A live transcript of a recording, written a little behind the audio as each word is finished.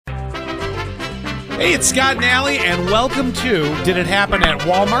Hey, it's Scott and Allie, and welcome to Did It Happen at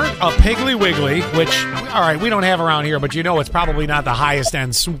Walmart? A Piggly Wiggly, which, all right, we don't have around here, but you know it's probably not the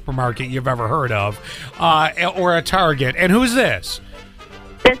highest-end supermarket you've ever heard of, or a Target. And who's this?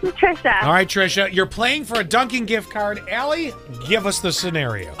 This is Trisha. All right, Trisha, you're playing for a Dunkin' gift card. Allie, give us the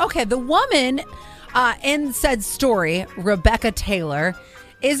scenario. Okay, the woman in said story, Rebecca Taylor,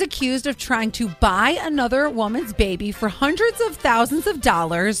 is accused of trying to buy another woman's baby for hundreds of thousands of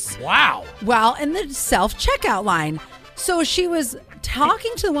dollars. Wow. While in the self-checkout line. So she was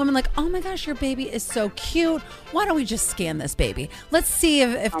talking to the woman like, oh my gosh, your baby is so cute. Why don't we just scan this baby? Let's see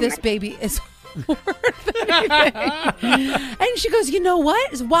if this baby is worth anything. And she goes, you know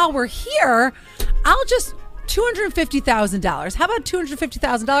what? While we're here, I'll just $250,000. How about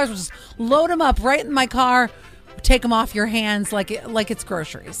 $250,000? We'll just load them up right in my car, take them off your hands like it's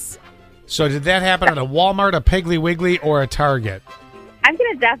groceries. So did that happen at a Walmart, a Piggly Wiggly, or a Target? I'm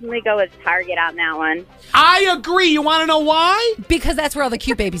going to definitely go with Target on that one. I agree. You want to know why? Because that's where all the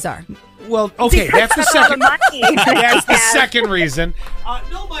cute babies are. Well, okay, that's the second. Money. That's the second reason.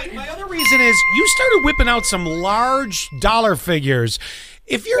 No, my other reason is you started whipping out some large dollar figures.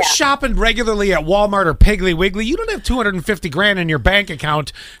 If you're shopping regularly at Walmart or Piggly Wiggly, you don't have $250,000 in your bank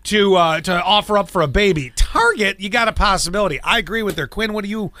account to offer up for a baby. Target, you got a possibility. I agree with her. Quinn, what do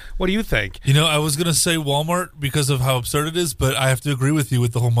you think? You know, I was gonna say Walmart because of how absurd it is, but I have to agree with you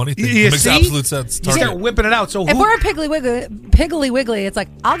with the whole money thing. You It makes see? absolute sense. You start whipping it out. So If we're a Piggly Wiggly, it's like,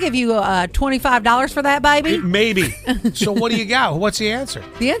 I'll give you $25 for that baby. Maybe. So what do you got? What's the answer?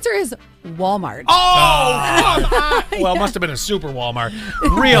 The answer is Walmart. Oh, come on. Well, it must have been a super Walmart.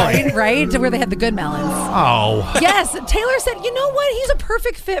 Really? Right? Where they had the good melons. Oh. Yes. Taylor said, you know what? He's a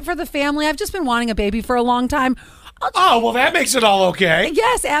perfect fit for the family. I've just been wanting a baby for a long time. Oh, well, that makes it all okay.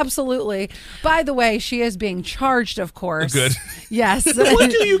 Yes, absolutely. By the way, she is being charged, of course. Good. Yes.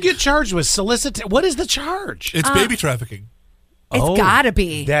 What do you get charged with? What is the charge? It's baby trafficking. It's gotta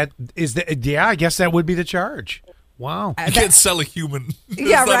be. That is yeah, I guess that would be the charge. Wow. You can't sell a human.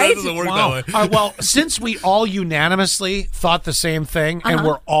 Yeah, right? That doesn't work Wow. that way. All right, well, since we all unanimously thought the same thing and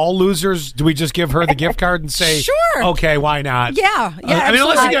we're all losers, do we just give her the gift card and say, Sure. okay, why not? Yeah. I mean, unless you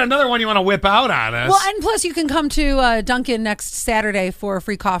absolutely. get another one you want to whip out on us. Well, and plus you can come to Dunkin' next Saturday for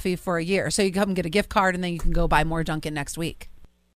free coffee for a year. So you come get a gift card and then you can go buy more Dunkin' next week.